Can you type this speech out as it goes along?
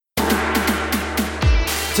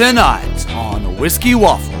Tonight on Whiskey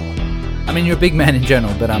Waffle. I mean, you're a big man in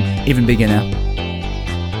general, but I'm even bigger now.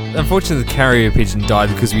 Unfortunately, the carrier pigeon died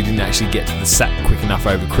because we didn't actually get to the sack quick enough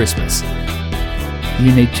over Christmas.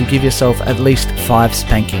 You need to give yourself at least 5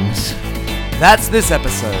 spankings. That's this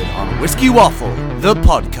episode on Whiskey Waffle, the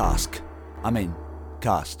podcast.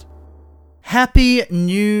 Cast. Happy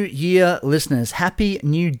New Year, listeners. Happy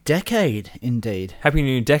New Decade, indeed. Happy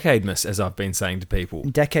New Decade-mas, as I've been saying to people.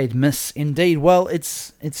 Decade miss, indeed. Well,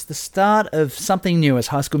 it's the start of something new, as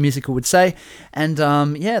High School Musical would say, and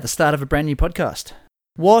the start of a brand new podcast.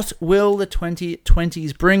 What will the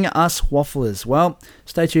 2020s bring us wafflers? Well,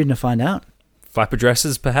 stay tuned to find out. Flapper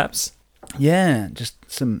dresses, perhaps? Yeah, just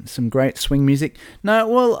some great swing music. No,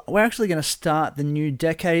 well, we're actually going to start the new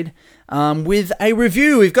decade with a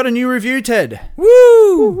review. We've got a new review, Ted.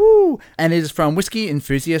 Woo! Woo! And it is from whiskey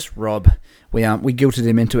enthusiast Rob. We guilted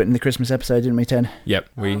him into it in the Christmas episode, didn't we, Ted?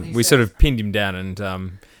 Yep, we sort of pinned him down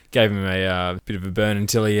and gave him a bit of a burn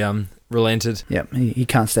until he relented. Yep, he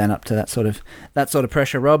can't stand up to that sort of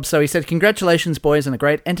pressure, Rob. So he said, "Congratulations, boys, on a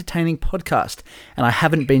great, entertaining podcast, and I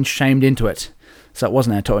haven't been shamed into it." So it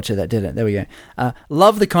wasn't our torture that did it. There we go.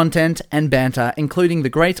 Love the content and banter, including the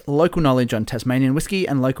great local knowledge on Tasmanian whiskey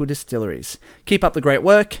and local distilleries. Keep up the great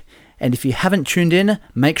work, and if you haven't tuned in,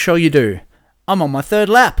 make sure you do. I'm on my 3rd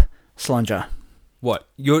lap, Slonger. What?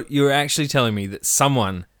 You're actually telling me that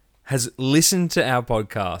someone has listened to our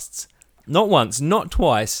podcasts, not once, not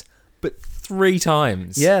twice, but 3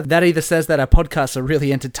 times? Yeah, that either says that our podcasts are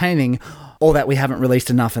really entertaining, or that we haven't released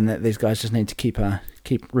enough and that these guys just need to keep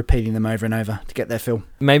repeating them over and over to get their fill.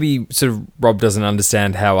 Maybe sort of Rob doesn't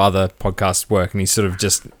understand how other podcasts work, and he's sort of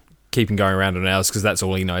just keeping going around on ours because that's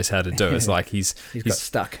all he knows how to do. It's like he's got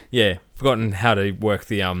stuck. Yeah, forgotten how to work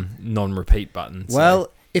the non-repeat button. Well,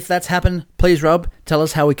 if that's happened, please, Rob, tell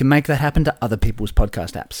us how we can make that happen to other people's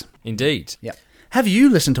podcast apps. Indeed. Yep. Have you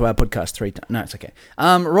listened to our podcast 3 times? No, it's okay.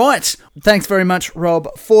 Right. Thanks very much,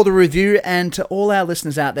 Rob, for the review, and to all our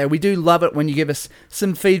listeners out there. We do love it when you give us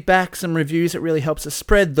some feedback, some reviews. It really helps us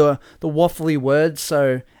spread the waffly word.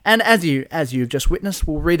 So, and as you've just witnessed,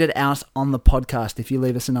 we'll read it out on the podcast if you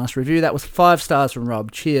leave us a nice review. That was 5 stars from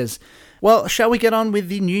Rob. Cheers. Well, shall we get on with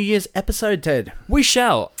the New Year's episode, Ted? We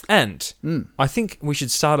shall. And I think we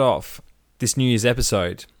should start off this New Year's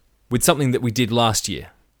episode with something that we did last year.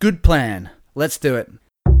 Good plan. Let's do it.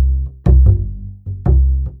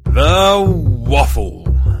 The Waffle.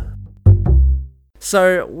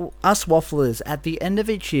 So, us wafflers, at the end of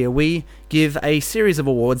each year, we give a series of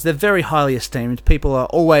awards. They're very highly esteemed. People are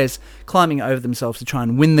always climbing over themselves to try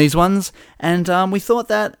and win these ones. And we thought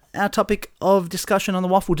that our topic of discussion on the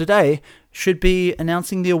waffle today should be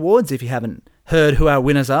announcing the awards, if you haven't heard who our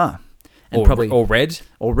winners are. And or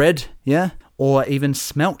read. Yeah. Or even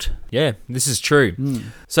smelt. Yeah, this is true.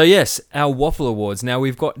 So yes, our Waffle Awards. Now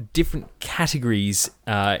we've got different categories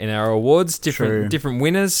in our awards, different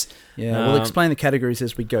winners. Yeah, we'll explain the categories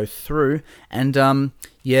as we go through. And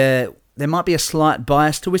there might be a slight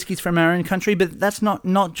bias to whiskies from our own country, but that's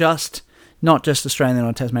not just Australian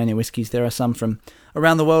or Tasmanian whiskies. There are some from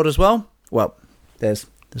around the world as well. Well, there's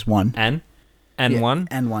one. And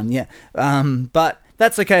one. Yeah. But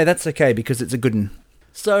that's okay because it's a good one.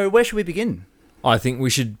 So where should we begin? I think we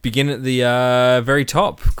should begin at the very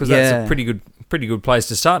top because that's a pretty good place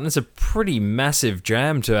to start, and it's a pretty massive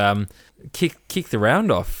jam to kick the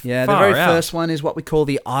round off. Yeah, the very first one is what we call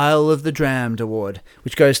the Isle of the Drammed Award,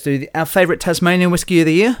 which goes to our favourite Tasmanian whisky of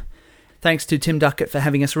the year. Thanks to Tim Duckett for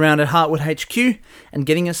having us around at Heartwood HQ and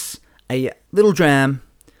getting us a little dram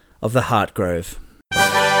of the Heartgrove.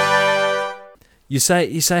 You say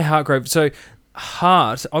Heartgrove, so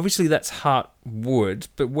Heart, obviously that's Heartwood,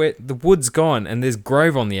 but where the wood's gone and there's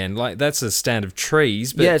grove on the end, like that's a stand of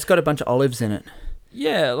trees. But yeah, it's got a bunch of olives in it.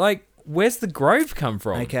 Yeah, like where's the grove come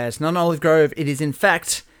from? Okay, it's not an olive grove. It is in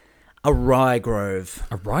fact a rye grove.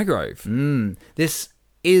 A rye grove? This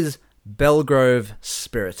is Belgrove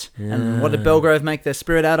spirit. Yeah. And what did Belgrove make their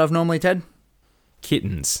spirit out of normally, Ted?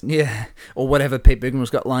 Kittens. Yeah, or whatever Pete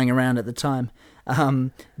Bigman's got lying around at the time.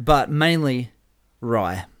 But mainly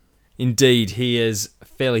rye. Indeed, he is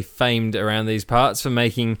fairly famed around these parts for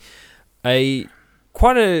making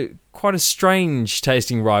quite a strange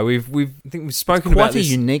tasting rye. I think we've spoken about this.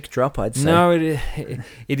 Quite a unique drop, I'd say. No,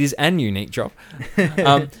 it is an unique drop.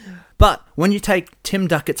 But when you take Tim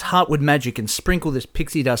Duckett's Heartwood Magic and sprinkle this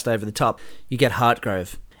pixie dust over the top, you get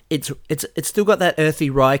Heartgrove. It's still got that earthy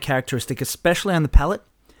rye characteristic, especially on the palate,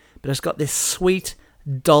 but it's got this sweet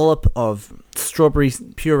dollop of strawberry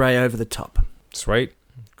puree over the top. Sweet.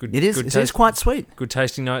 Good, it is quite sweet. Good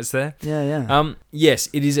tasting notes there. Yeah. Yes,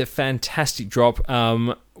 it is a fantastic drop.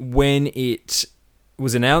 When it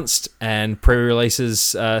was announced and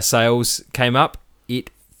pre-releases sales came up, it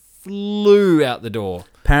flew out the door.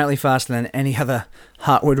 Apparently faster than any other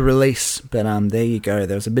Heartwood release. But there you go.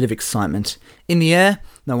 There was a bit of excitement in the air.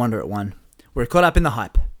 No wonder it won. We're caught up in the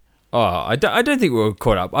hype. Oh, I don't think we were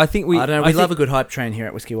caught up. I think we. I don't know. We love a good hype train here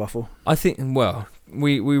at Whiskey Waffle. I think. Well,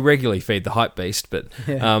 we regularly feed the hype beast, but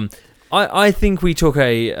Yeah. I think we took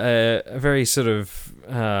a very sort of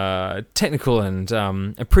technical and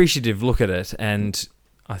appreciative look at it, and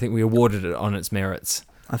I think we awarded it on its merits.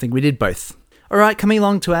 I think we did both. All right, coming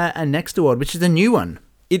along to our next award, which is a new one.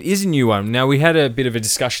 It is a new one. Now, we had a bit of a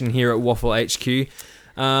discussion here at Waffle HQ.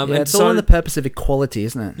 It's all in the purpose of equality,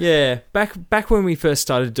 isn't it? Yeah, back when we first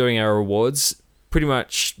started doing our awards, pretty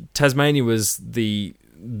much Tasmania was the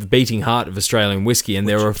beating heart of Australian whiskey, and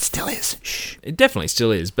It still is. Shh. It definitely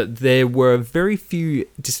still is, but there were very few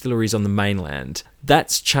distilleries on the mainland.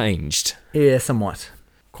 That's changed Yeah, somewhat.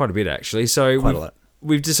 quite a bit, actually. So Quite a lot.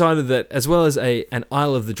 we've decided that as well as an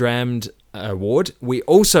Isle of the Drammed award, we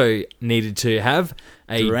also needed to have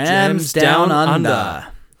a Drams Down Under.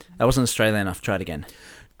 That wasn't Australian enough. Try it again.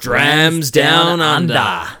 Drams Down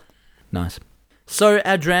Under. Nice. So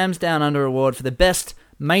our Drams Down Under award for the best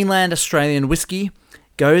mainland Australian whiskey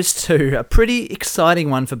goes to a pretty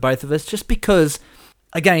exciting one for both of us, just because,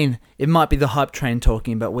 again, it might be the hype train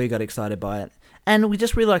talking, but we got excited by it. And we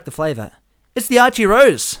just really like the flavour. It's the Archie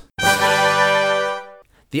Rose.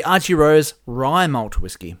 The Archie Rose Rye Malt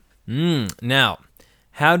Whiskey. Now,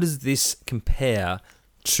 how does this compare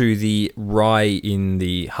to the rye in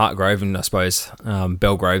the Hartgrove and I suppose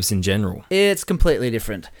Belgroves in general? It's completely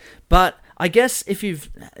different. But I guess if you've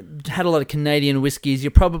had a lot of Canadian whiskies,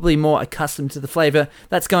 you're probably more accustomed to the flavour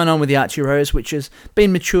that's going on with the Archie Rose, which has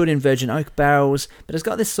been matured in virgin oak barrels, but it's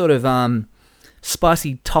got this sort of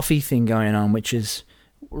spicy toffee thing going on, which is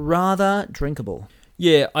rather drinkable.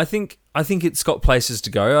 Yeah, I think it's got places to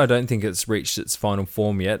go. I don't think it's reached its final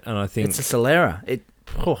form yet, and I think It's a Solera.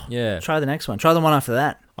 yeah. Try the next one. Try the one after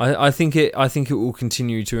that. I think it will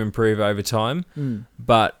continue to improve over time,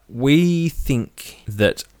 but we think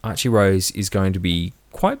that Archie Rose is going to be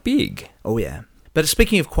quite big. Oh, yeah. But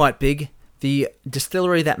speaking of quite big, the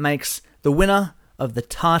distillery that makes the winner of the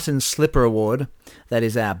Tartan Slipper Award, that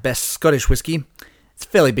is our best Scottish whiskey, it's a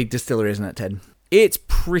fairly big distillery, isn't it, Ted? It's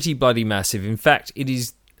pretty bloody massive. In fact, it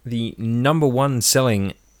is the number one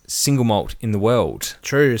selling single malt in the world.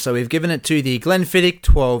 True. So we've given it to the Glenfiddich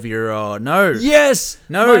 12-year-old. No. Yes!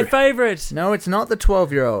 No. My favourite! No, it's not the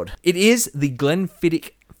 12-year-old. It is the Glenfiddich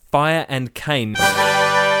Fire and Cane.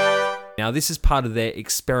 Now, this is part of their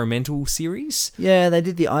experimental series. Yeah, they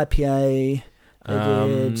did the IPA.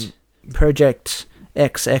 They did Project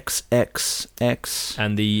XXXX.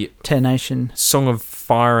 And the Nation. Song of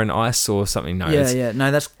Fire and Ice or something. No, Yeah.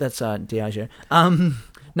 No, that's Diageo.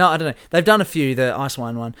 No, I don't know. They've done a few, the ice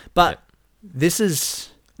wine one, but this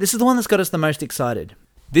is the one that's got us the most excited.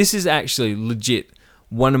 This is actually legit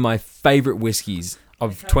one of my favourite whiskies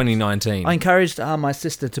of 2019. I encouraged my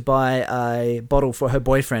sister to buy a bottle for her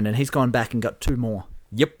boyfriend, and he's gone back and got 2 more.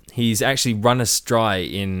 Yep, he's actually run us dry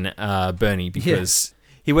in Burnie because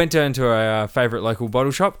he went down to our favourite local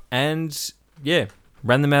bottle shop and,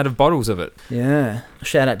 ran them out of bottles of it. Yeah.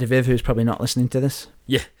 Shout out to Viv, who's probably not listening to this.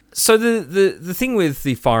 Yeah. So the thing with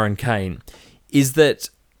the Fire and Cane is that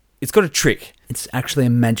it's got a trick. It's actually a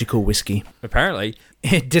magical whiskey. Apparently.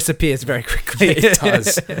 It disappears very quickly. It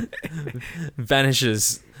does.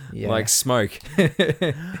 Vanishes Yeah. like smoke.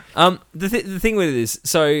 The thing with it is,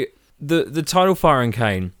 so the title Fire and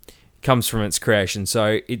Cane comes from its creation.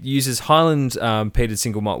 So it uses Highland peated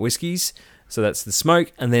single malt whiskies. So that's the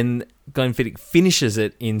smoke, and then Glenfiddich finishes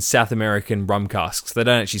it in South American rum casks. They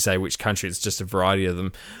don't actually say which country, it's just a variety of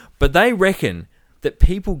them. But they reckon that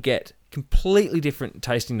people get completely different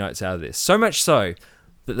tasting notes out of this. So much so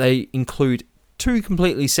that they include 2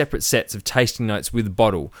 completely separate sets of tasting notes with the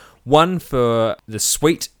bottle. One for the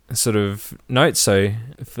sweet sort of notes, so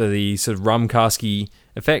for the sort of rum casky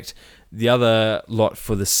effect. The other lot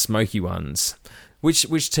for the smoky ones.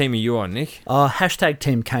 Which team are you on, Nick? Hashtag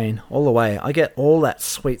Team Kane, all the way. I get all that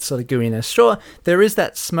sweet sort of gooiness. Sure, there is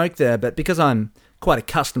that smoke there, but because I'm quite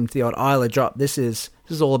accustomed to the odd Isla drop, this is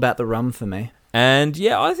all about the rum for me. And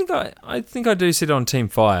yeah, I think I do sit on Team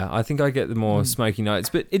Fire. I think I get the more smoky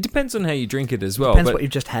notes, but it depends on how you drink it as well. Depends but what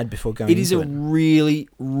you've just had before going it is into a really,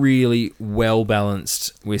 really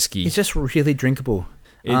well-balanced whiskey. It's just really drinkable.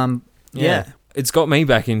 Yeah. It's got me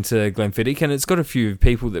back into Glenfiddich, and it's got a few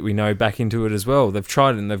people that we know back into it as well. They've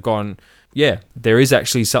tried it and they've gone, there is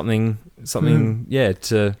actually something,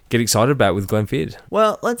 to get excited about with Glenfiddich.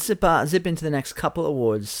 Well, let's zip into the next couple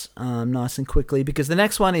awards nice and quickly, because the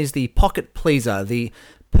next one is the Pocket Pleaser, the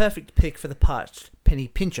perfect pick for the parched penny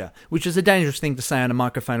pincher, which is a dangerous thing to say on a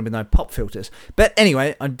microphone with no pop filters. But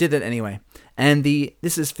anyway, I did it anyway. And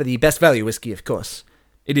this is for the best value whiskey, of course.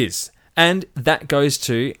 It is. And that goes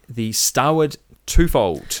to the Starward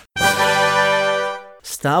Twofold.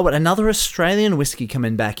 Starward, another Australian whiskey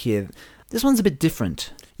coming back here. This one's a bit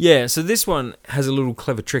different. Yeah, so this one has a little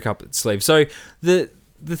clever trick up its sleeve. So the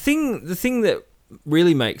thing that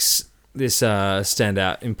really makes this stand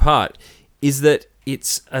out in part is that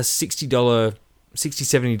it's a $60,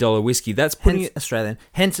 $70 whiskey. That's putting Hence Australian.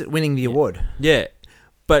 Hence it winning the award. Yeah.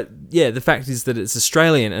 But yeah, the fact is that it's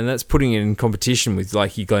Australian, and that's putting it in competition with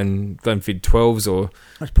like your Glenfiddich 12s or...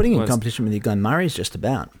 It's putting it in competition with your Glenmurray's just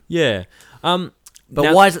about. Yeah. But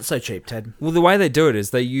now, why is it so cheap, Ted? Well, the way they do it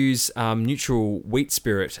is they use neutral wheat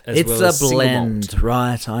spirit as well as It's a blend, single malt.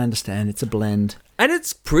 Right, I understand. It's a blend. And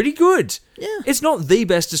it's pretty good. Yeah. It's not the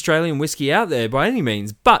best Australian whiskey out there by any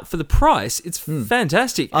means, but for the price, it's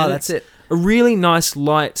fantastic. Oh, And that's it's it. A really nice,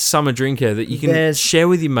 light summer drinker that you can There's- share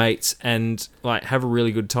with your mates and like have a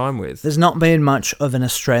really good time with. There's not been much of an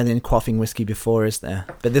Australian quaffing whiskey before, is there?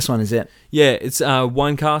 But this one is it. Yeah, it's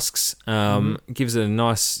wine casks. Gives it a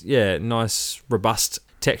nice, robust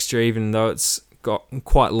texture, even though it's got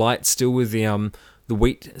quite light still with the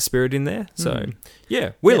wheat spirit in there. So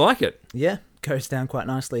yeah, we like it. Yeah, goes down quite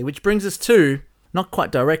nicely. Which brings us to, not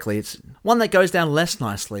quite directly, it's one that goes down less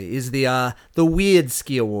nicely, is the Weird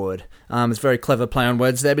Ski Award. It's a very clever play on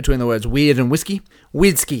words there between the words weird and whiskey.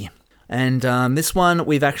 Weird Ski. And this one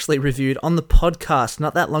we've actually reviewed on the podcast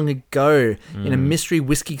not that long ago in a mystery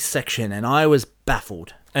whiskey section, and I was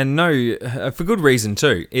baffled. And no, for good reason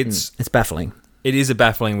too. It's baffling. It is a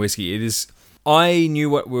baffling whiskey. It is. I knew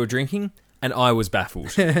what we were drinking, and I was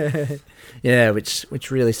baffled. Yeah,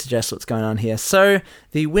 which really suggests what's going on here. So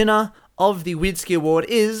the winner of the Weird Ski Award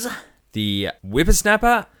is The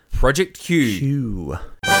Whippersnapper Project Q. Q.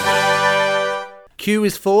 Q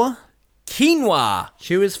is for Quinoa.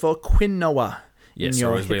 Q is for quinoa. Yes, In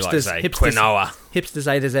your or as we like to say, hipsters, quinoa. Hipsters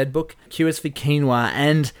A to Z book. Q is for quinoa,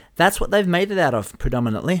 and that's what they've made it out of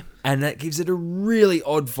predominantly. And that gives it a really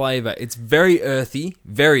odd flavour. It's very earthy,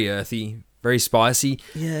 very spicy.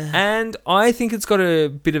 Yeah. And I think it's got a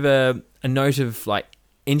bit of a note of like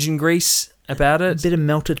engine grease about A it. bit of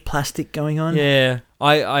melted plastic going on. Yeah.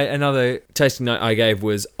 I another tasting note I gave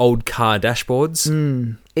was old car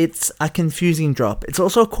dashboards. It's a confusing drop. It's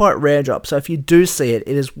also a quite rare drop, so if you do see it,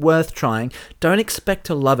 it is worth trying. Don't expect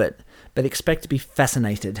to love it, but expect to be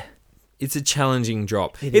fascinated. It's a challenging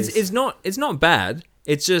drop. It's It's not bad.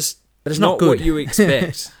 It's just But it's not good. what you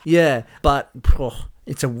expect. Yeah, but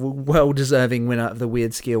it's a well-deserving winner of the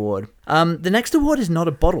Weird Ski Award. The next award is not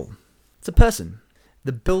a bottle. It's a person.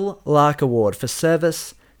 The Bill Lark Award for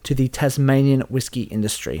service to the Tasmanian whiskey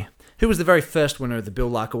industry. Who was the very first winner of the Bill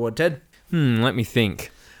Lark Award, Ted? Let me think.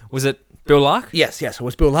 Was it Bill Lark? Yes, it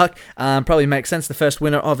was Bill Lark. Probably makes sense. The first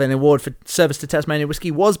winner of an award for service to Tasmanian whiskey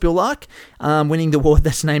was Bill Lark, winning the award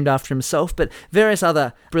that's named after himself. But various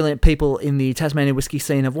other brilliant people in the Tasmanian whiskey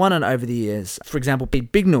scene have won it over the years. For example,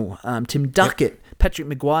 Pete Bignell, Tim Duckett, Patrick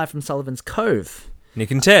Maguire from Sullivan's Cove. Nick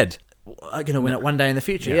and Ted. Are going to win it one day in the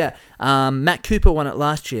future, yeah. Matt Cooper won it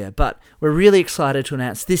last year, but we're really excited to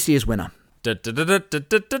announce this year's winner. Da, da, da, da, da,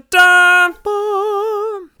 da, da, da.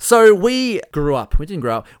 So we didn't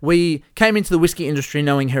grow up, we came into the whiskey industry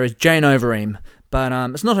knowing her as Jane Overeem, but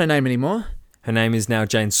it's not her name anymore. Her name is now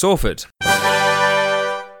Jane Sawford.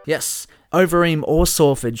 Yes, Overeem or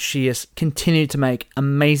Sawford, she has continued to make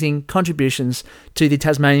amazing contributions to the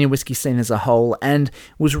Tasmanian whiskey scene as a whole, and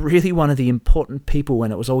was really one of the important people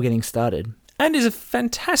when it was all getting started. And is a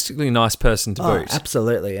fantastically nice person to boot.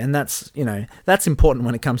 Absolutely. And that's important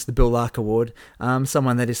when it comes to the Bill Lark Award.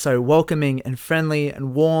 Someone that is so welcoming and friendly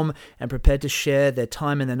and warm and prepared to share their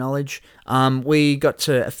time and their knowledge. We got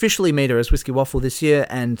to officially meet her as Whiskey Waffle this year,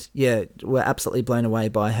 and yeah, we're absolutely blown away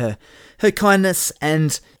by her kindness,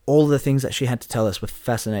 and all the things that she had to tell us were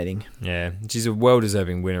fascinating. Yeah, she's a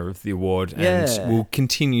well-deserving winner of the award, and will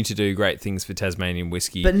continue to do great things for Tasmanian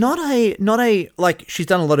whiskey. But not a like, she's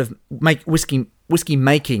done a lot of whiskey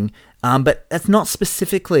making, but that's not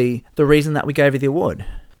specifically the reason that we gave her the award.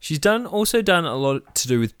 She's also done a lot to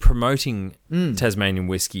do with promoting Tasmanian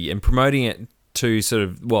whiskey and promoting it to sort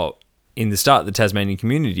of, well, in the start, the Tasmanian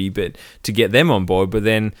community, but to get them on board, but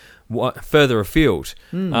then further afield.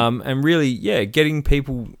 And really, getting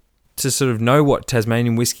people to sort of know what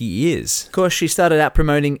Tasmanian whiskey is. Of course, she started out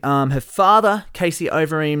promoting her father, Casey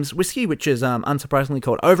Overeem's whiskey, which is unsurprisingly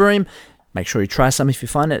called Overeem. Make sure you try some if you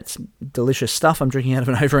find it. It's delicious stuff. I'm drinking out of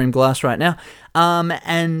an Overeem glass right now.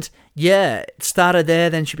 And yeah, it started there.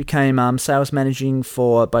 Then she became sales managing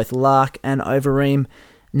for both Lark and Overeem.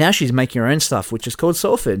 now she's making her own stuff, which is called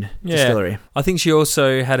Salford Distillery. I think she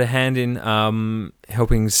also had a hand in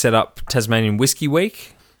helping set up Tasmanian Whiskey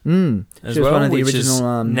Week. She was one of the which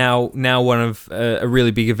original. is now one of a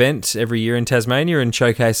really big event every year in Tasmania and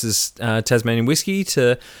showcases Tasmanian whiskey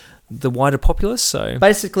to the wider populace. So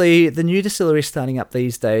basically, the new distilleries starting up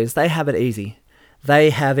these days, they have it easy.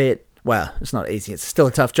 They have it, well, it's not easy, it's still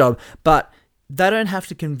a tough job, but they don't have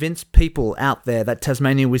to convince people out there that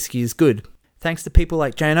Tasmanian whiskey is good. Thanks to people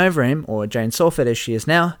like Jane Overeem, or Jane Salford as she is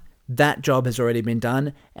now, that job has already been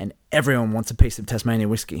done and everyone wants a piece of Tasmanian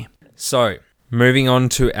whiskey. So, moving on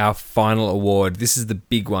to our final award. This is the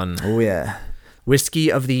big one. Oh yeah.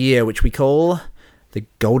 Whiskey of the Year, which we call the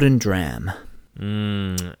Golden Dram.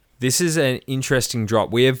 This is an interesting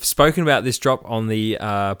drop. We have spoken about this drop on the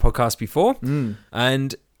podcast before,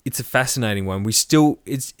 and it's a fascinating one.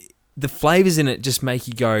 The flavors in it just make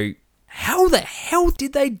you go, how the hell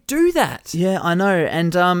did they do that? Yeah, I know.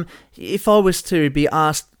 And if I was to be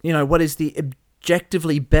asked, what is the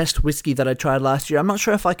objectively best whiskey that I tried last year, I'm not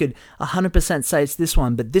sure if I could 100% say it's this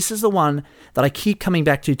one, but this is the one that I keep coming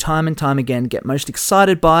back to time and time again, get most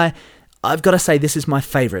excited by. I've got to say this is my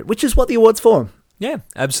favorite, which is what the award's for. Yeah,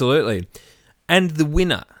 absolutely. And the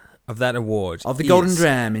winner of that award of the Golden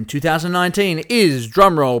Dram in 2019 is,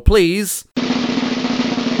 drumroll please,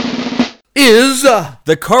 is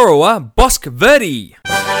the Corowa Bosc Verde.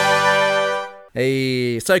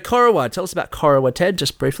 Hey, so Corowa, tell us about Corowa, Ted,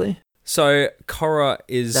 just briefly. So Corowa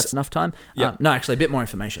is... That's enough time? Yep. No, actually, a bit more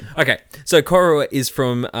information. Okay, so Corowa is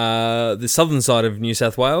from the southern side of New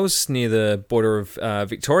South Wales, near the border of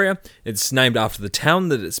Victoria. It's named after the town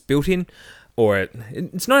that it's built in. Or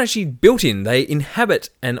it's not actually built in. They inhabit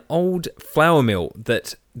an old flour mill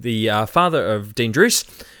that the father of Dean Druce,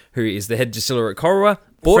 who is the head distiller at Corowa,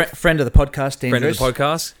 bought... Friend of the podcast, Dean Friend Druce. of the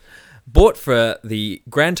podcast. Bought for the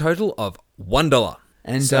grand total of $1.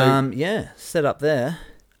 And, set up there.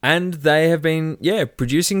 And they have been,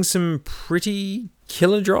 producing some pretty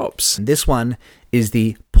killer drops. And this one is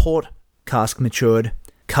the port cask matured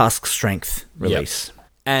cask strength release. Yep.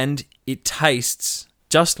 And it tastes...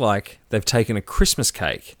 just like they've taken a Christmas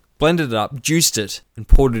cake, blended it up, juiced it, and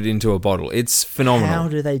poured it into a bottle. It's phenomenal. How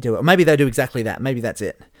do they do it? Maybe they do exactly that. Maybe that's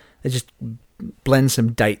it. They just blend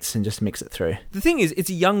some dates and just mix it through. The thing is, it's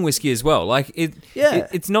a young whiskey as well. Like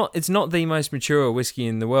it's not the most mature whiskey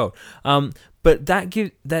in the world. But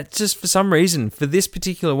that just for some reason for this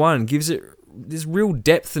particular one gives it this real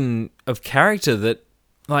depth and of character that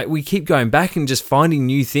like we keep going back and just finding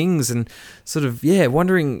new things and sort of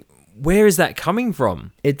wondering. Where is that coming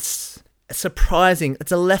from? It's surprising.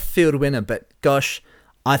 It's a left field winner, but gosh,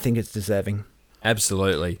 I think it's deserving.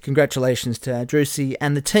 Absolutely. Congratulations to Drucey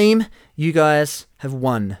and the team. You guys have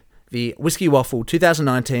won the Whiskey Waffle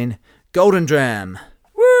 2019 Golden Dram.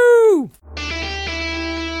 Woo!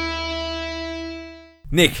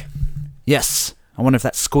 Nick. Yes. I wonder if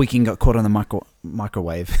that squeaking got caught on the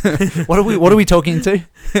microwave. What are we talking to?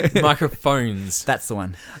 Microphones. That's the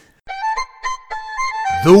one.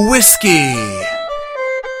 The whiskey.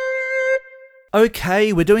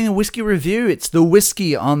 Okay, we're doing a whiskey review. It's the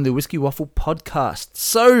whiskey on the Whiskey Waffle podcast.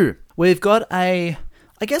 So, we've got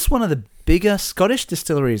one of the bigger Scottish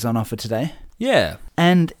distilleries on offer today. Yeah.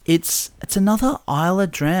 And it's another Islay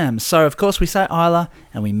Dram. So, of course, we say Islay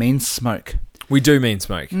and we mean smoke. We do mean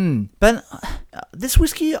smoke. But this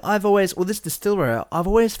whiskey this distillery, I've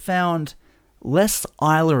always found less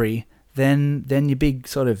Islay than your big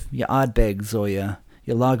sort of your Ardbegs or your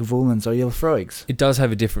Lagavulins or your Lafroigs. It does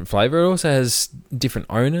have a different flavour. It also has different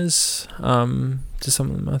owners to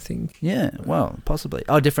some of them, I think. Yeah, well, possibly.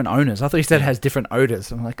 Oh, different owners. I thought you said it has different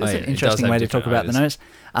odours. I'm like, that's an interesting way to talk about the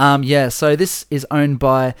nose. So this is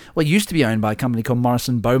used to be owned by a company called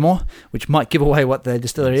Morrison Bowmore, which might give away what the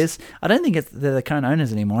distillery is. I don't think they're the current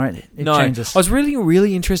owners anymore. It changes. I was reading a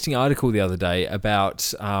really interesting article the other day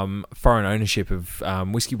about foreign ownership of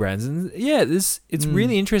whiskey brands. And it's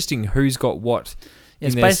really interesting who's got what.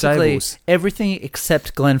 It's basically everything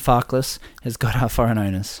except Glenfarclas has got our foreign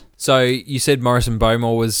owners. So you said Morrison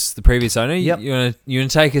Bowmore was the previous owner. Yep. You want to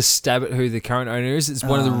take a stab at who the current owner is? It's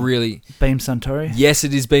one of the really... Beam Suntory. Yes,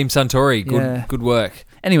 it is Beam Suntory. Good work.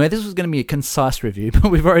 Anyway, this was going to be a concise review, but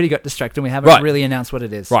we've already got distracted and we haven't really announced what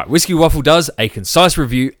it is. Right, Whiskey Waffle does a concise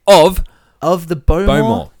review of the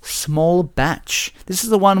Bowmore Small Batch. This is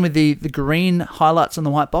the one with the green highlights on the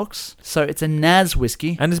white box. So it's a NAS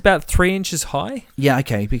whiskey. And it's about 3 inches high? Yeah,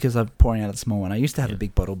 okay, because I'm pouring out a small one. I used to have a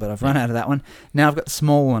big bottle, but I've run out of that one. Now I've got the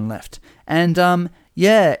small one left. And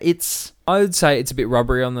it's... I would say it's a bit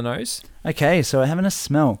rubbery on the nose. Okay, so we're having a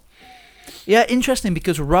smell. Yeah, interesting,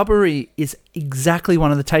 because rubbery is exactly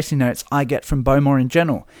one of the tasting notes I get from Bowmore in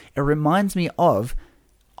general. It reminds me of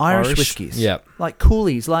Irish whiskies. Yep. Like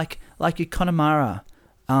Coolies, like your Connemara,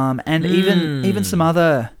 and even some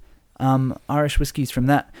other Irish whiskies from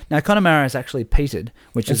that. Now, Connemara is actually peated,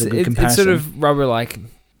 which is a good comparison. It's sort of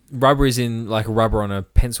rubber is in like a rubber on a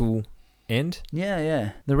pencil end.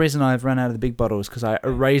 Yeah. The reason I've run out of the big bottle is because I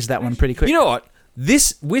erased that one pretty quick. You know what?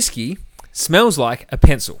 This whiskey smells like a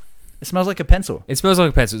pencil. It smells like a pencil. It smells like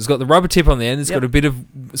a pencil. It's got the rubber tip on the end. It's Yep. got a bit of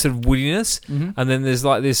sort of woodiness, and then there's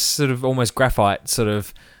like this sort of almost graphite sort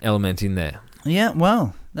of element in there. Yeah,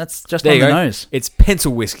 well, that's just There on you the go. nose. It's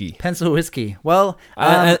pencil whiskey. Pencil whiskey. Well,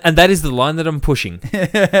 And that is the line that I'm pushing.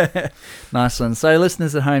 nice one. So,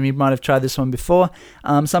 listeners at home, you might have tried this one before.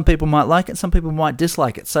 Some people might like it, some people might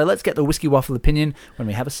dislike it. So, let's get the Whiskey Waffle opinion when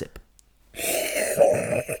we have a sip.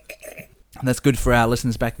 That's good for our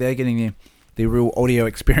listeners back there, getting the real audio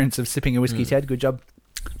experience of sipping a whiskey, Ted. Good job.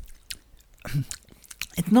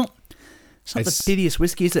 It's not the peatiest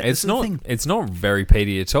whiskey, is it? It's This is the not. thing. It's not very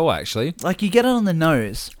peaty at all, actually. Like, you get it on the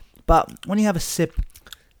nose, but when you have a sip,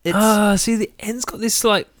 it's... See, the end's got this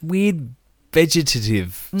like weird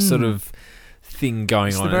vegetative sort of thing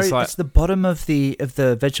going on. It's the bottom of the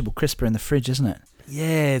vegetable crisper in the fridge, isn't it?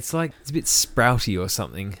 Yeah, it's like it's a bit sprouty or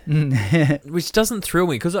something, which doesn't thrill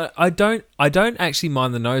me because I don't actually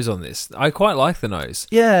mind the nose on this. I quite like the nose.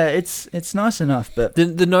 Yeah, it's nice enough, but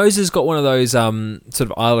The nose has got one of those sort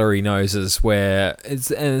of Islery noses where it's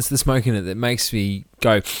the smoke in it that makes me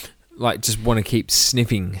go like just want to keep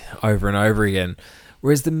sniffing over and over again.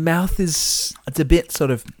 Whereas the mouth is it's a bit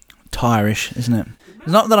sort of tire-ish, isn't it? It's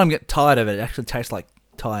not that I'm getting tired of it. It actually tastes like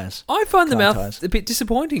tires. I find the Car mouth tires. a bit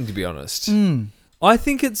disappointing, to be honest. I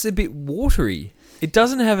think it's a bit watery. It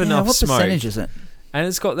doesn't have enough what smoke. percentage is it? And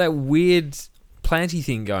it's got that weird planty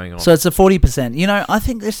thing going on. So it's a 40%. You know, I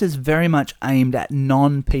think this is very much aimed at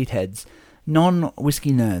non-peat heads,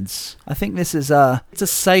 non-whiskey nerds. I think this is it's a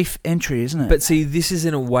safe entry, isn't it? But see, this is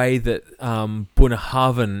in a way that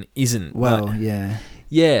Bunnahabhain isn't. well, Like, yeah.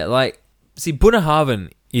 yeah, like, see,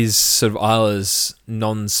 Bunnahabhain is sort of Isla's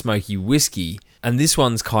non-smoky whiskey, and this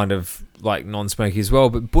one's kind of like non-smoky as well,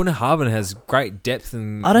 but Bunnahabhain has great depth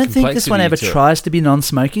and I don't think this one ever complexity to it. tries to be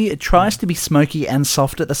non-smoky. It tries to be smoky and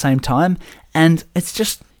soft at the same time, and it's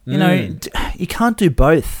just, you know, you can't do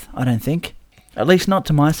both, I don't think. At least not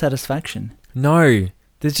to my satisfaction. No,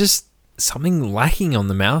 there's just something lacking on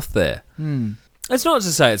the mouth there. It's not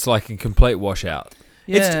to say it's like a complete washout.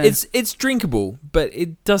 Yeah. It's drinkable, but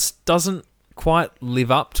it just doesn't quite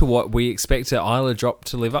live up to what we expect an Isla drop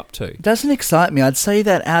to live up to. It doesn't excite me. I'd say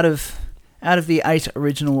that out of the 8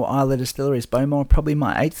 original Isla distilleries, Bowmore probably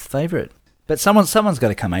my 8th favourite. But someone's got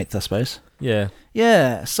to come 8th, I suppose. Yeah.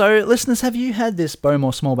 Yeah, so listeners, have you had this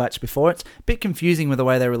Bowmore small batch before? It's a bit confusing with the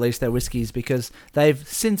way they release their whiskies because they've,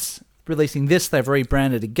 since releasing this, they've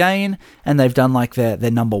rebranded again and they've done like their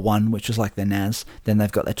number 1, which was like their NAS. Then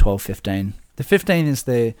they've got their 12-15. The 15 is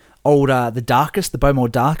the older, the darkest, the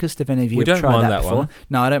Bowmore darkest, if any of you We have don't tried mind that that before. one.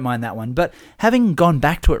 No, I don't mind that one. But having gone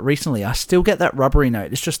back to it recently, I still get that rubbery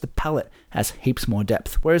note. It's just the palate has heaps more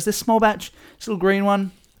depth. Whereas this small batch, this little green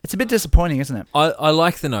one, it's a bit disappointing, isn't it? I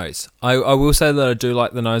like the nose. I will say that I do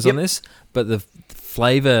like the nose on this, but the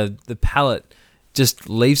flavour, the palate, just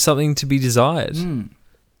leaves something to be desired.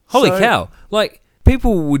 Holy So- cow. Like,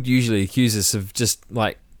 people would usually accuse us of just,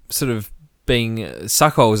 like, sort of being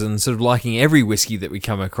suckholes and sort of liking every whiskey that we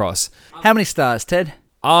come across. How many stars, Ted?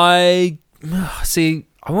 I'm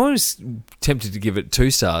always tempted to give it 2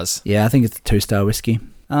 stars. Yeah, I think it's a 2-star whiskey.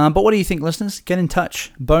 But what do you think, listeners? Get in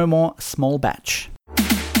touch. Bowmore Small Batch.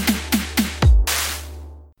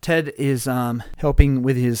 Ted is helping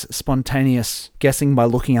with his spontaneous guessing by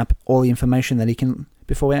looking up all the information that he can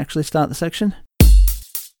before we actually start the section.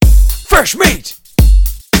 Fresh meat!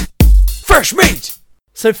 Fresh meat!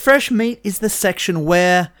 So fresh meat is the section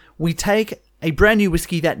where we take a brand new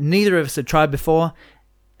whiskey that neither of us had tried before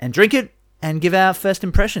and drink it and give our first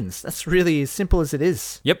impressions. That's really as simple as it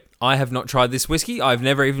is. Yep, I have not tried this whiskey. I've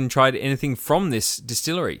never even tried anything from this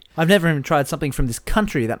distillery. I've never even tried something from this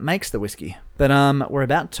country that makes the whiskey. But we're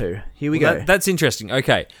about to. Here we go. That's interesting.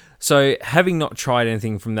 Okay, so having not tried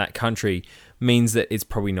anything from that country means that it's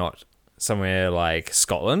probably not somewhere like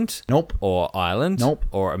Scotland. Nope. Or Ireland. Nope.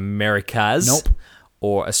 Or Americas. Nope.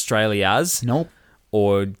 Or Australia's. Nope.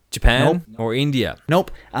 Or Japan. Nope. Or India. Nope.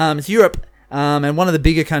 It's Europe. And one of the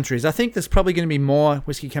bigger countries. I think there's probably going to be more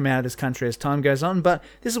whiskey coming out of this country as time goes on, but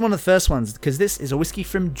this is one of the first ones because this is a whiskey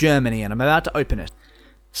from Germany and I'm about to open it.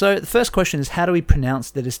 So the first question is, how do we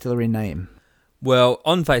pronounce the distillery name? Well,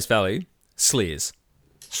 on face value, Schliers.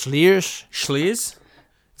 Schliers? Schliers?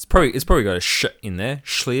 It's probably got a sh in there.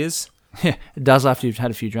 Schliers. Yeah, it does after you've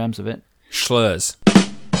had a few drams of it. Schlers.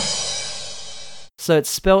 So it's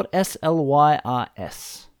spelled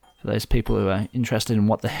S-L-Y-R-S. for those people who are interested in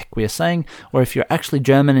what the heck we are saying, or if you're actually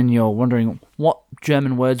German and you're wondering what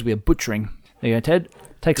German words we are butchering. There you go, Ted.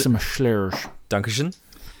 Take some slurs. Dankeschön.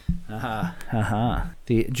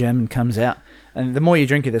 The German comes out. And the more you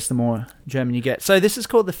drink of this, the more German you get. So this is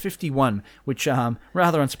called the 51, which rather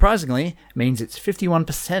unsurprisingly means it's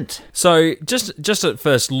 51%. So just at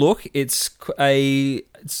first look, it's a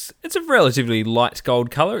relatively light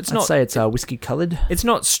gold color. I'd say it's whiskey coloured. It's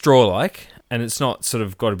not straw-like, and it's not sort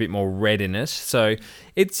of got a bit more red in it. So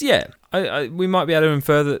it's we might be able to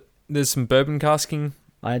infer that there's some bourbon casking.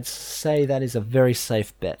 I'd say that is a very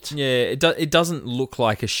safe bet. Yeah, it doesn't look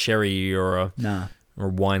like a sherry or a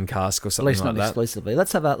wine cask or something like that. At least not exclusively.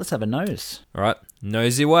 Let's have a nose. All right,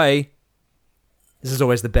 nosy way. This is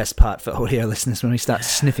always the best part for audio listeners when we start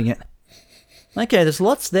sniffing it. Okay, there's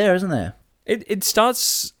lots there, isn't there? It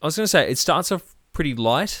starts. I was going to say it starts off pretty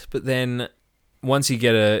light, but then once you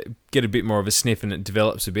get a bit more of a sniff and it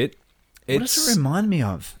develops a bit. What does it remind me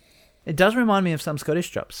of? It does remind me of some Scottish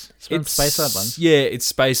drops. Some Speyside ones. Yeah,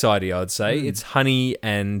 it's Speyside-y, I'd say. It's honey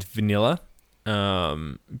and vanilla. A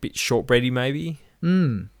bit shortbready, maybe.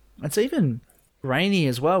 It's even grainy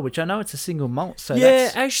as well, which I know it's a single malt. So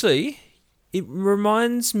actually, it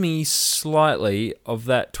reminds me slightly of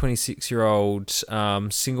that 26-year-old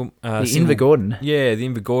single... the Invergordon. Yeah, the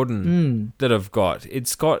Invergordon that I've got.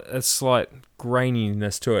 It's got a slight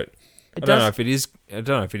graininess to it. I don't know if it is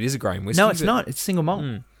a grain whiskey. No, it's not. It's single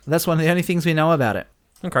malt. That's one of the only things we know about it.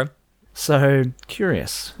 Okay. So,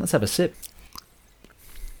 curious. Let's have a sip.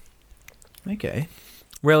 Okay.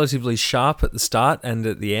 Relatively sharp at the start and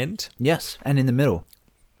at the end. Yes, and in the middle.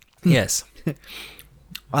 Yes. The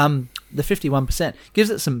 51% gives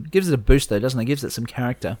it a boost though, doesn't it? Gives it some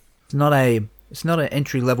character. It's not an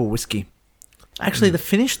entry level whiskey. Actually, the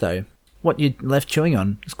finish though, what you're left chewing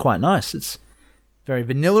on is quite nice. It's very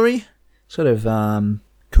vanilla-y, sort of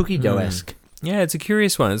cookie dough-esque. Yeah, it's a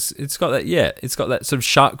curious one. It's got that. Yeah, it's got that sort of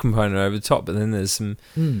sharp component over the top, but then there's some.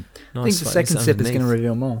 Nice I think the second sip is going to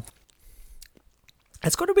reveal more.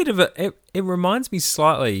 It's got a bit of a. It reminds me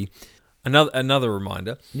slightly. Another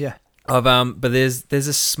reminder. Yeah. Of but there's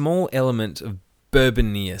a small element of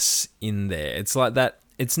bourbonness in there. It's like that.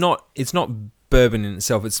 It's not bourbon in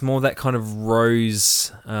itself. It's more that kind of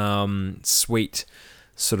rose, sweet,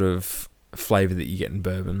 sort of flavor that you get in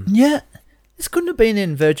bourbon. Yeah. This couldn't have been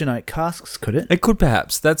in virgin oak casks, could it? It could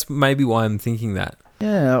perhaps. That's maybe why I'm thinking that.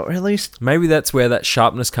 Yeah, or at least maybe that's where that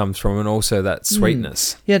sharpness comes from, and also that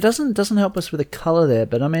sweetness. Yeah, it doesn't help us with the colour there,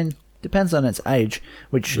 but I mean, depends on its age,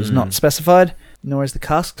 which is not specified, nor is the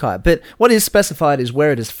cask type. But what is specified is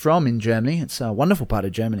where it is from in Germany. It's a wonderful part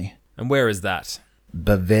of Germany. And where is that?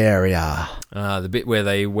 Bavaria. The bit where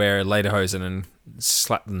they wear lederhosen and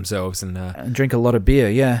slap themselves and drink a lot of beer,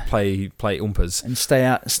 yeah. Play umpas. And stay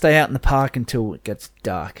out in the park until it gets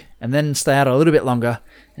dark. And then stay out a little bit longer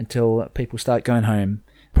until people start going home.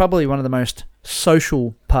 Probably one of the most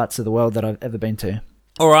social parts of the world that I've ever been to.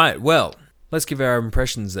 All right, well, let's give our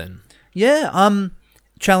impressions then. Yeah,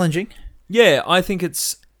 challenging. Yeah, I think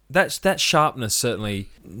it's that sharpness certainly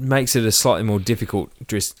makes it a slightly more difficult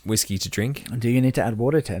whiskey to drink. Do you need to add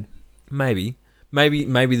water, Ted? Maybe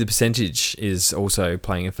the percentage is also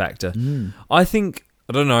playing a factor. I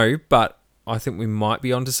don't know, but I think we might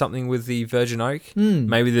be onto something with the virgin oak.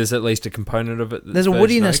 Maybe there's at least a component of it. There's a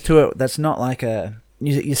woodiness to it that's not like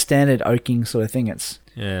your standard oaking sort of thing. It's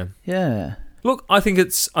yeah. Look, I think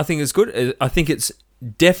it's good. I think it's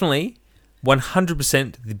definitely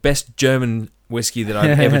 100% the best German whiskey that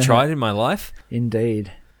I've ever tried in my life.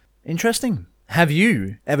 Indeed. Interesting. Have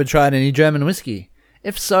you ever tried any German whiskey?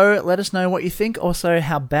 If so, let us know what you think. Also,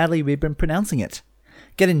 how badly we've been pronouncing it.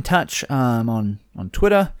 Get in touch on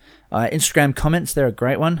Twitter, Instagram comments. They're a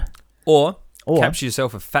great one. Or capture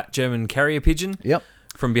yourself a fat German carrier pigeon. Yep.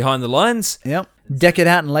 From behind the lines. Yep. Deck it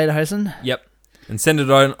out in lederhosen. Yep. And send it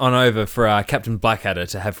on over for Captain Blackadder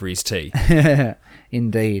to have for his tea.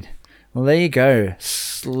 Indeed. Well, there you go.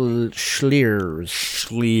 Schliers.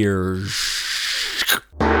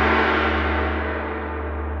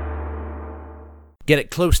 Get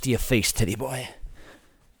it close to your face, Teddy boy.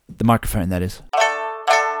 The microphone, that is.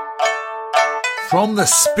 From the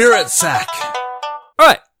Spirit Sack. All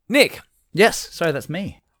right, Nick. Yes, sorry, that's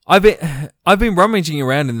me. I've been rummaging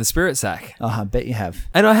around in the Spirit Sack. Oh, I bet you have.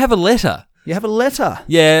 And I have a letter. You have a letter?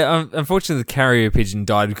 Yeah, unfortunately the carrier pigeon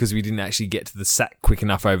died because we didn't actually get to the sack quick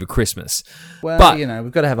enough over Christmas. Well,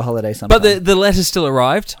 we've got to have a holiday sometime. But the letter still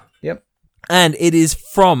arrived. Yep. And it is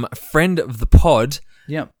from a friend of the pod,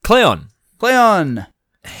 Yep. Cleon. Cleon!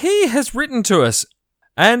 He has written to us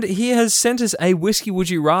And he has sent us a whiskey would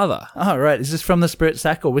you rather. Oh, right. Is this from the Spirit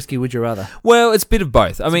Sack or whiskey would you rather? Well, it's a bit of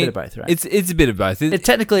both. I mean, a bit of both, right? It's a bit of both.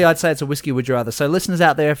 Technically, I'd say it's a whiskey would you rather. So listeners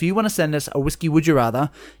out there, if you want to send us a whiskey would you rather,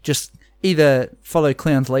 just either follow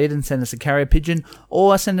Cleon's lead and send us a carrier pigeon,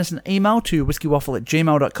 or send us an email to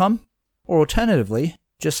whiskeywaffle@gmail.com, or alternatively,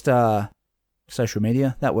 just social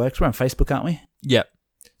media. That works. We're on Facebook, aren't we? Yep.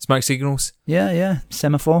 Smoke signals. Yeah.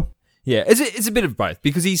 Semaphore. Yeah, it's a bit of both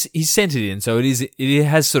because he's sent it in, so it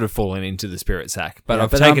has sort of fallen into the Spirit Sack. But I've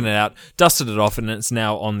taken it out, dusted it off, and it's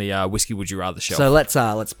now on the whiskey would you rather shelf. So let's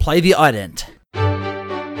play the ident.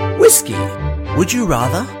 Whiskey would you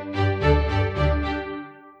rather?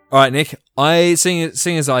 All right, Nick.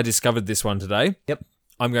 Seeing as I discovered this one today, Yep.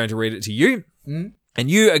 I'm going to read it to you, and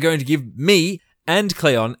you are going to give me and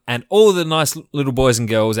Cleon and all the nice little boys and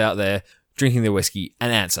girls out there drinking their whiskey an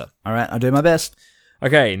answer. All right, I'll do my best.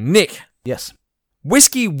 Okay, Nick. Yes.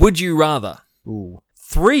 Whiskey would you rather? Ooh.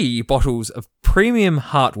 3 bottles of premium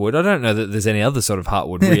Heartwood. I don't know that there's any other sort of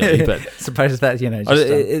Heartwood really, but Suppose that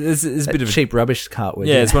just it's a bit of a cheap rubbish Heartwood.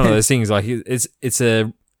 Yeah, it's one of those things. Like it's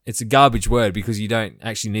a garbage word because you don't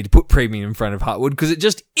actually need to put premium in front of Heartwood because it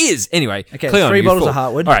just is. Anyway, Okay, Cleon, 3 you bottles thought-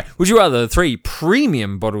 of Heartwood. All right, would you rather 3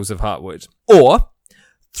 premium bottles of Heartwood or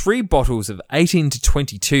 3 bottles of 18 to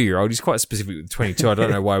 22-year-old? He's quite specific with 22. I don't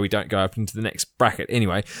know why we don't go up into the next bracket.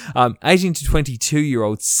 Anyway, 18 to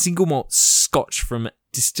 22-year-old single malt Scotch from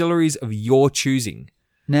distilleries of your choosing.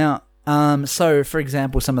 Now, so for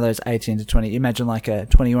example, some of those 18 to 20, imagine like a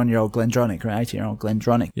 21-year-old Glendronach or an 18-year-old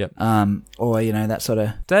Glendronach. Yep. Or, that sort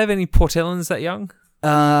of... Do they have any Port Ellens that young?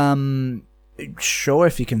 Sure,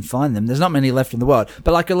 if you can find them. There's not many left in the world.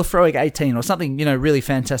 But like a Lafroig 18 or something, really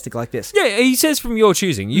fantastic like this. Yeah, he says from your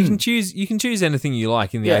choosing. You can choose anything you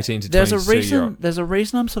like in the 18 to 22-year-old. There's a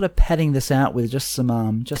reason I'm sort of padding this out with just some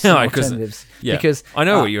alternatives. Yeah, Because I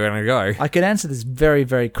know where you're going to go. I could answer this very,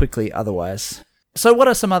 very quickly otherwise. So what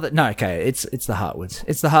are some other... No, okay, it's the Heartwoods.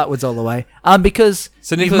 It's the Heartwoods all the way. Because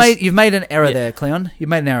So Nicholas, you've made an error there, Cleon. You've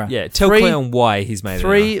made an error. Yeah, tell Cleon why he's made an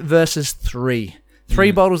error. 3 versus 3.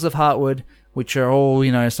 3 bottles of Heartwood, which are all,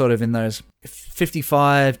 sort of in those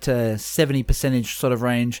 55 to 70% sort of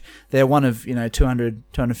range. They're one of, 200,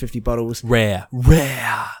 250 bottles. Rare.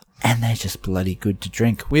 And they're just bloody good to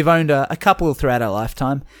drink. We've owned a couple throughout our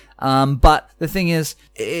lifetime. But the thing is,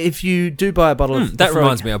 if you do buy a bottle of... That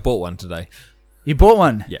reminds me, I bought one today. You bought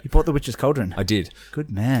one? Yeah. You bought the Witch's Cauldron? I did. Good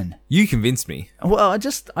man. You convinced me. Well,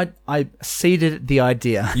 I seeded the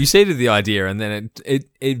idea. You seeded the idea, and then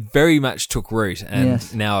it very much took root, and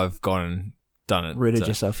Yes. now I've gone and done it. Rooted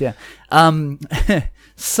yourself, yeah.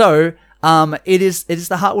 So it is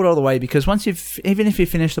the Heartwood all the way, because even if you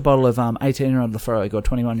finish the bottle of 18-year-old Lafroig or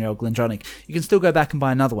 21-year-old Glendronach, you can still go back and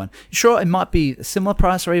buy another one. Sure, it might be a similar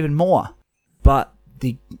price or even more, but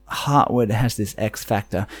the Heartwood has this X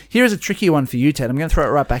factor. Here is a tricky one for you, Ted. I'm going to throw it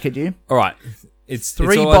right back at you. All right. It's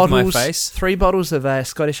 3 all bottles, over my face. 3 bottles of a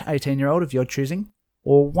Scottish 18-year-old of your choosing,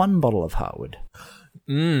 or 1 bottle of Heartwood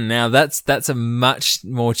Now that's a much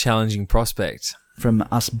more challenging prospect. from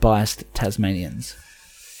us biased Tasmanians.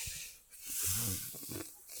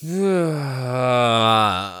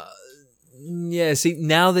 Yeah.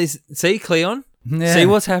 See Cleon. Yeah. See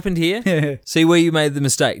what's happened here. See where you made the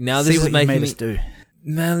mistake. Now this See is what you making made me. us do.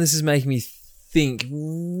 Man, this is making me think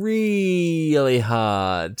really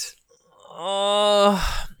hard.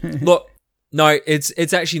 Oh, look, no,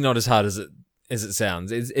 it's actually not as hard as it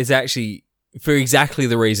sounds. It's actually, for exactly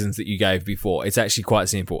the reasons that you gave before. It's actually quite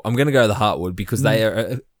simple. I'm going to go the Heartwood because they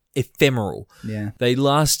are ephemeral. Yeah. They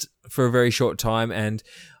last for a very short time, and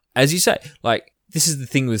as you say, like, this is the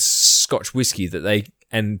thing with Scotch whiskey that they,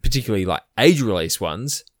 and particularly like age release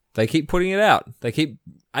ones, they keep putting it out. They keep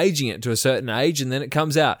aging it to a certain age, and then it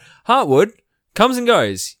comes out. Heartwood comes and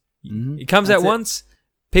goes. It comes out once,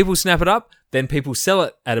 people snap it up, then people sell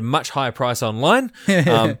it at a much higher price online,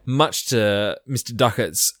 much to Mr.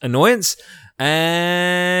 Duckett's annoyance,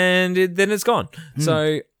 and then it's gone.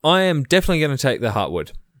 So I am definitely going to take the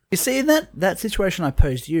Heartwood. You see, in that situation I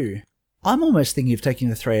posed you, I'm almost thinking of taking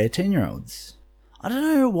the 3 18-year-olds. I don't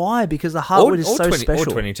know why, because the Heartwood is so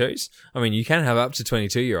special. Or 22s. I mean, you can have up to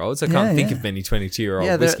 22-year-olds. I can't think of many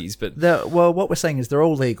 22-year-old whiskies, but... Well, what we're saying is they're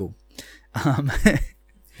all legal.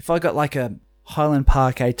 If I got like a Highland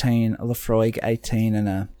Park 18, a Lafroig 18, and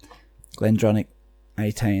a Glendronach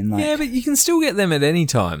 18... yeah, but you can still get them at any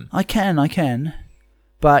time. I can.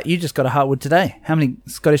 But you just got a Heartwood today. How many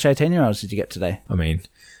Scottish 18-year-olds did you get today? I mean,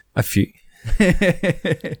 a few.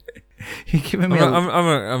 You're giving me I'm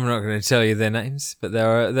not going to tell you their names, but they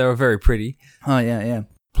were very pretty. Oh, yeah.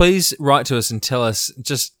 please write to us and tell us,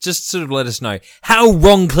 just sort of let us know how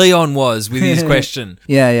wrong Cleon was with his question.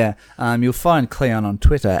 Yeah. You'll find Cleon on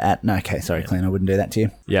Twitter at... No, okay, sorry, Cleon, I wouldn't do that to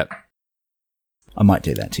you. Yep. I might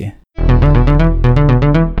do that to you.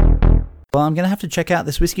 Well, I'm going to have to check out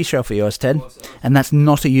this whiskey shelf of yours, Ted. And that's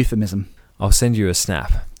not a euphemism. I'll send you a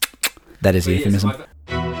snap. That is a euphemism.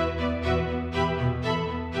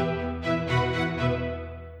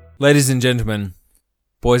 Ladies and gentlemen,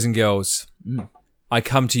 boys and girls, I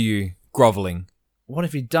come to you grovelling. What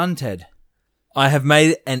have you done, Ted? I have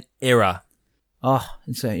made an error. Oh,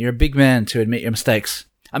 you're a big man to admit your mistakes.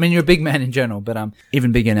 I mean, you're a big man in general, but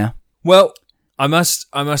even bigger now. Well, I must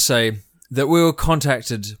say that we were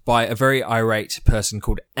contacted by a very irate person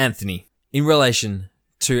called Anthony in relation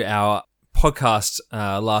to our podcast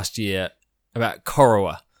last year about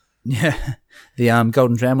Corowa. Yeah, the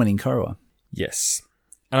Golden Dram winning Corowa. Yes.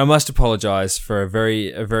 And I must apologise for a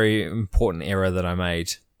very important error that I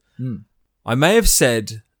made. I may have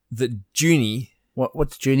said that Junie...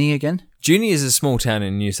 What's Junie again? Junie is a small town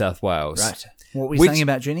in New South Wales. Right. What were you saying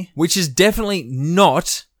about Junie? Which is definitely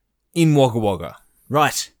not in Wagga Wagga.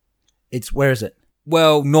 Right. Where is it?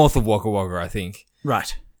 Well, north of Wagga Wagga, I think.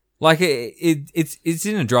 Right. Like, it's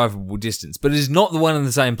in a drivable distance, but it is not the one in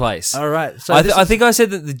the same place. All right. So I think I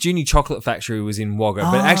said that the Junie chocolate factory was in Wagga,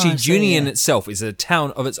 but actually Junie in itself is a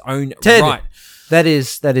town of its own Ted, right. That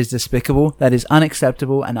is despicable. That is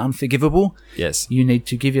unacceptable and unforgivable. Yes. You need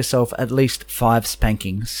to give yourself at least 5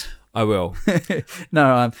 spankings. I will.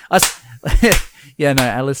 No, yeah, no,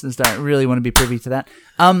 our listeners don't really want to be privy to that.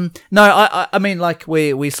 No, I mean, like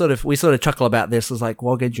we sort of chuckle about this. It's like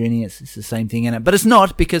Wagga, Junie, it's the same thing in it, but it's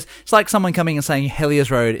not, because it's like someone coming and saying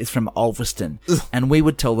Heliers Road is from Ulverston, and we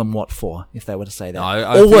would tell them what for if they were to say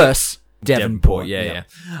that, or worse, Devonport. Yeah.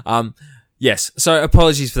 Yes. So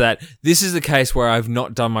apologies for that. This is the case where I've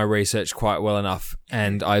not done my research quite well enough,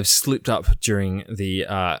 and I've slipped up during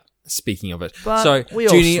the speaking of it. But so, we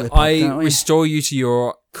all Junie, slip up, I don't we? restore you to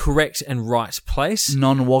your correct and right place.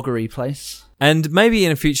 Non-Waggery place. And maybe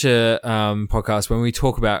in a future podcast, when we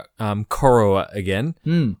talk about Corowa again,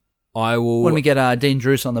 I will... When we get Dean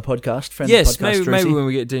Druce on the podcast, yes, of the podcast, maybe when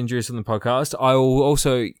we get Dean Druce on the podcast, I will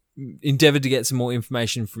also endeavour to get some more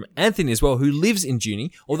information from Anthony as well, who lives in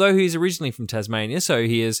Junie, although he's originally from Tasmania, so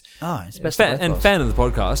he is it's best fan of the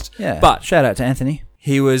podcast. Yeah, but shout out to Anthony.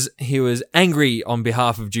 He was angry on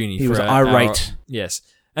behalf of Junie. He was irate. Yes.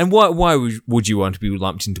 And why would you want to be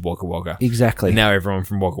lumped into Wagga Wagga? Exactly. And now everyone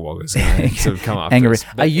from Wagga Wagga is sort of come up. Angry.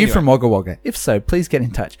 Are you from Wagga Wagga? If so, please get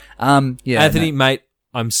in touch. Anthony, mate,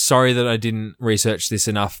 I'm sorry that I didn't research this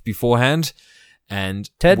enough beforehand, and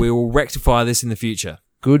Ted, we will rectify this in the future.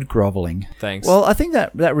 Good grovelling. Thanks. Well, I think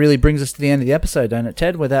that really brings us to the end of the episode, don't it,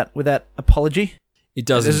 Ted? With that apology. It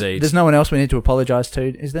does indeed. There's no one else we need to apologise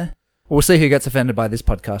to, is there? We'll see who gets offended by this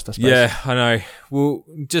podcast, I suppose. Yeah, I know. Well,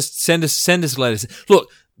 just send us letters.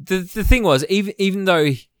 Look, the thing was, even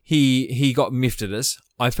though he got miffed at us,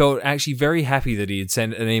 I felt actually very happy that he had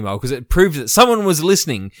sent an email, because it proved that someone was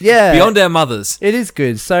listening beyond our mothers. It is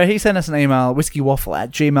good. So he sent us an email,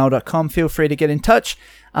 whiskeywaffle@gmail.com. Feel free to get in touch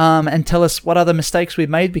and tell us what other mistakes we've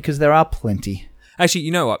made, because there are plenty. Actually,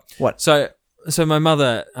 you know what? What? So my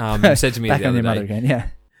mother said to me Back the on other your day. mother again, yeah.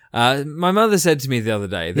 My mother said to me the other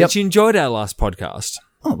day that she enjoyed our last podcast.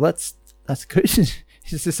 Oh, that's good.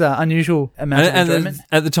 Is this unusual amount of enjoyment?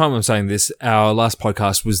 At the time I'm saying this, our last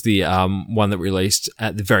podcast was the one that we released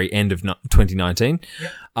at the very end of 2019.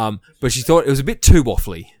 Yep. But she thought it was a bit too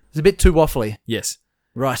waffly. It's a bit too waffly. Yes.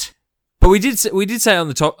 Right. But we did say on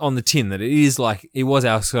the tin that it was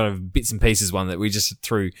our sort of bits and pieces one that we just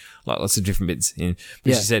threw like lots of different bits in.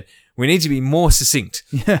 But she said, we need to be more succinct.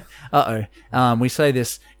 Yeah. We say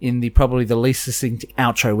this in probably the least succinct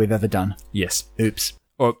outro we've ever done. Yes. Oops.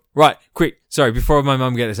 Oh, right, quick. Sorry, before my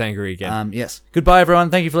mum gets angry again. Yes. Goodbye,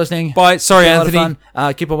 everyone. Thank you for listening. Bye. Sorry, Anthony. A lot of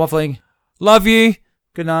fun. Keep on waffling. Love you.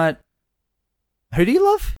 Good night. Who do you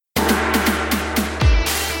love?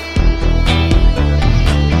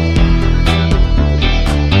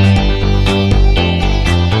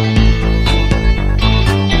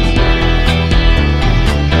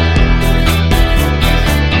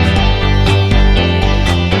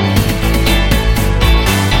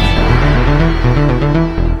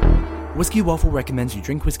 Whiskey Waffle recommends you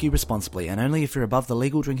drink whiskey responsibly, and only if you're above the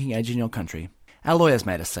legal drinking age in your country. Our lawyers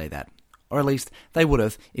made us say that. Or at least, they would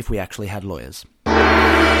have if we actually had lawyers.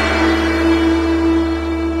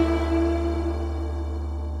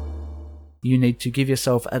 You need to give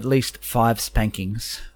yourself at least 5 spankings.